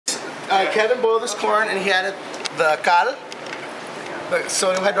Kevin boiled his corn and he added the cal, the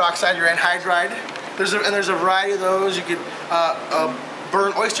sodium hydroxide, your anhydride. There's a variety of those. You could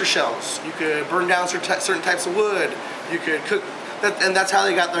burn oyster shells. You could burn down certain types of wood. You could cook, and that's how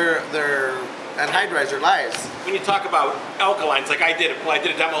they got their anhydrides, their lyes. When you talk about alkalines, like I did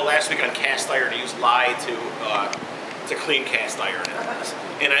a demo last week on cast iron. I used lye to clean cast iron.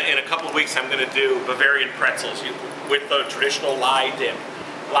 In a couple of weeks, I'm going to do Bavarian pretzels with the traditional lye dip.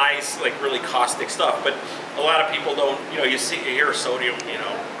 Lye's like really caustic stuff, but a lot of people don't. You hear sodium,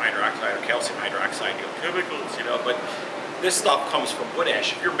 hydroxide or calcium hydroxide, chemicals, but this stuff comes from wood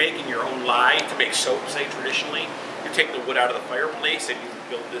ash. If you're making your own lye to make soap, say traditionally, you take the wood out of the fireplace and you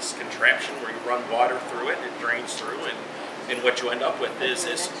build this contraption where you run water through it and it drains through, and what you end up with is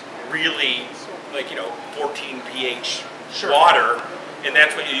this really 14 pH water, and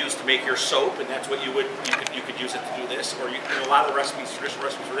that's what you use to make your soap, and that's what you could use it to do this. Or a lot of the recipes, traditional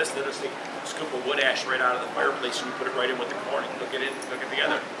recipes for this, they just take a scoop of wood ash right out of the fireplace and you put it right in with the corn and cook it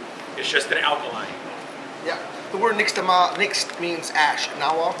together. It's just an alkaline. Yeah, the word nixtamal means ash,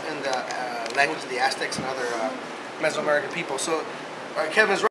 nahuatl, in the language of the Aztecs and other Mesoamerican people. So Kevin's right.